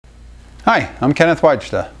Hi, I'm Kenneth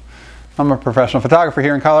WAJDA. I'm a professional photographer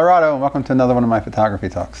here in Colorado, and welcome to another one of my photography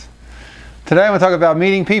talks. Today I'm going to talk about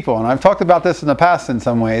meeting people, and I've talked about this in the past in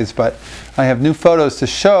some ways, but I have new photos to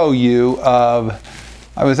show you of.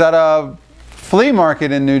 I was at a flea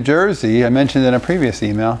market in New Jersey, I mentioned in a previous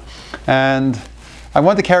email, and I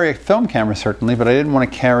wanted to carry a film camera certainly, but I didn't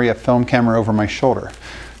want to carry a film camera over my shoulder.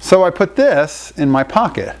 So I put this in my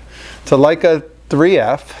pocket. It's a Leica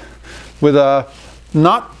IIIf with a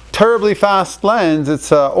not terribly fast lens.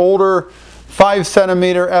 It's an older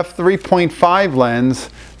 5cm f3.5 lens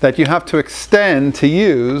that you have to extend to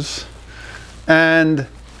use. And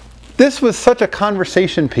this was such a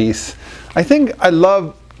conversation piece. I think I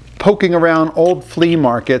love poking around old flea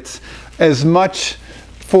markets as much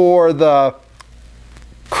for the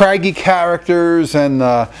craggy characters and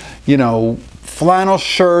the, flannel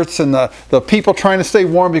shirts and the people trying to stay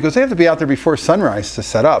warm because they have to be out there before sunrise to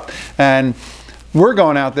set up. And we're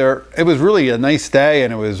going out there. It was really a nice day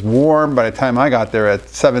and it was warm by the time I got there at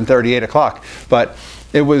 7:30, 8 o'clock. But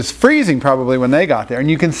it was freezing probably when they got there.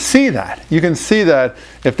 And you can see that. You can see that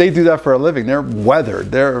if they do that for a living, they're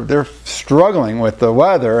weathered. They're struggling with the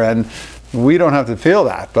weather, and we don't have to feel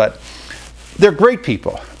that. But they're great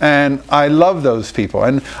people, and I love those people.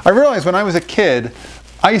 And I realized when I was a kid,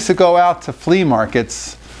 I used to go out to flea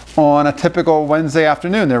markets on a typical Wednesday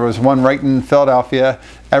afternoon. There was one right in Philadelphia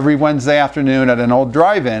every Wednesday afternoon at an old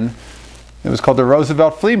drive-in. It was called the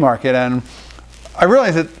Roosevelt Flea Market, and I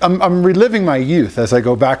realized that I'm reliving my youth as I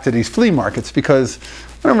go back to these flea markets because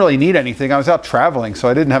I don't really need anything. I was out traveling, so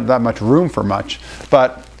I didn't have that much room for much.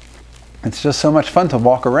 But it's just so much fun to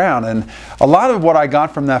walk around, and a lot of what I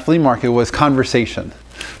got from that flea market was conversation,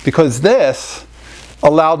 because this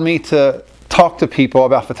allowed me to talk to people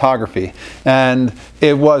about photography, and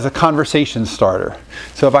it was a conversation starter.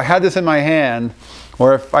 So if I had this in my hand,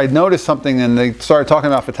 or if I noticed something and they started talking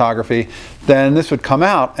about photography, then this would come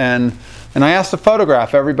out, and I asked to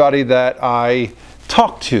photograph everybody that I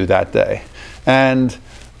talked to that day. And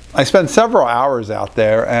I spent several hours out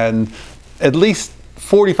there, and at least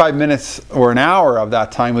 45 minutes or an hour of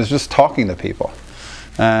that time was just talking to people.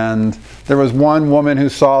 And there was one woman who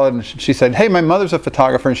saw it, and she said, "Hey, my mother's a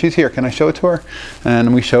photographer and she's here. Can I show it to her?"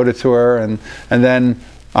 And we showed it to her, and then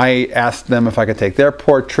I asked them if I could take their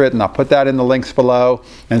portrait, and I'll put that in the links below,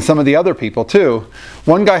 and some of the other people too.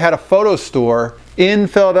 One guy had a photo store in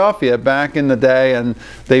Philadelphia back in the day, and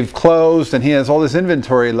they've closed, and he has all this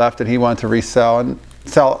inventory left that he wanted to resell and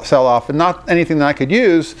sell off, and not anything that I could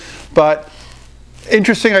use, but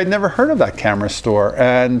interesting, I'd never heard of that camera store,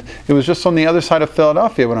 and it was just on the other side of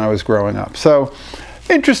Philadelphia when I was growing up. So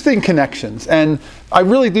interesting connections, and I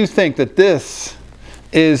really do think that this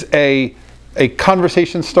is a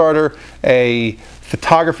conversation starter, a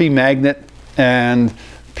photography magnet, and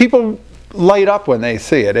people light up when they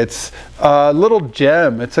see it. It's a little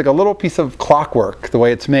gem. It's like a little piece of clockwork the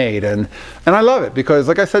way it's made, and I love it because,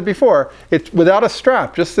 like I said before, it's without a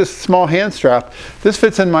strap, just this small hand strap. This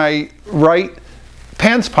fits in my right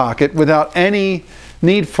pants pocket without any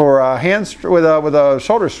need for a with a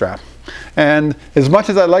shoulder strap. And as much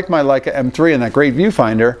as I like my Leica M3 and that great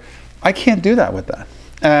viewfinder, I can't do that with that.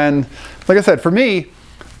 And like I said, for me,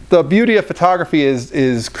 the beauty of photography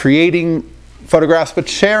is creating photographs but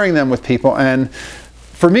sharing them with people. And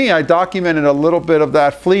for me, I documented a little bit of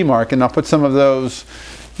that flea market, and I'll put some of those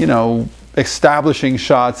establishing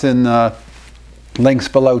shots in the links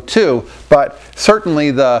below too, but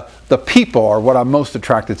certainly the people are what I'm most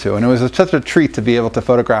attracted to, and it was such a treat to be able to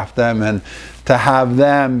photograph them and to have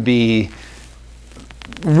them be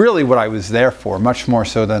really what I was there for, much more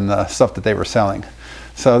so than the stuff that they were selling.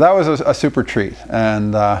 So that was a super treat,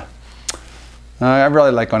 and I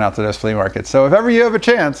really like going out to those flea markets. So if ever you have a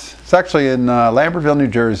chance, it's actually in Lambertville, New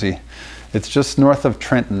Jersey. It's just north of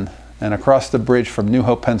Trenton and across the bridge from New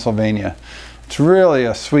Hope, Pennsylvania. It's really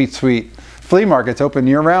a sweet, sweet flea market's open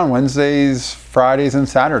year-round, Wednesdays, Fridays, and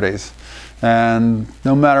Saturdays. And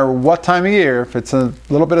no matter what time of year, if it's a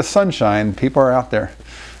little bit of sunshine, people are out there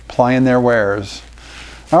plying their wares.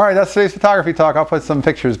 All right, that's today's photography talk. I'll put some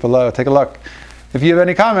pictures below. Take a look. If you have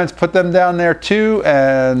any comments, put them down there too.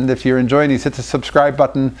 And if you're enjoying these, hit the subscribe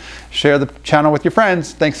button. Share the channel with your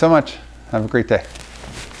friends. Thanks so much. Have a great day.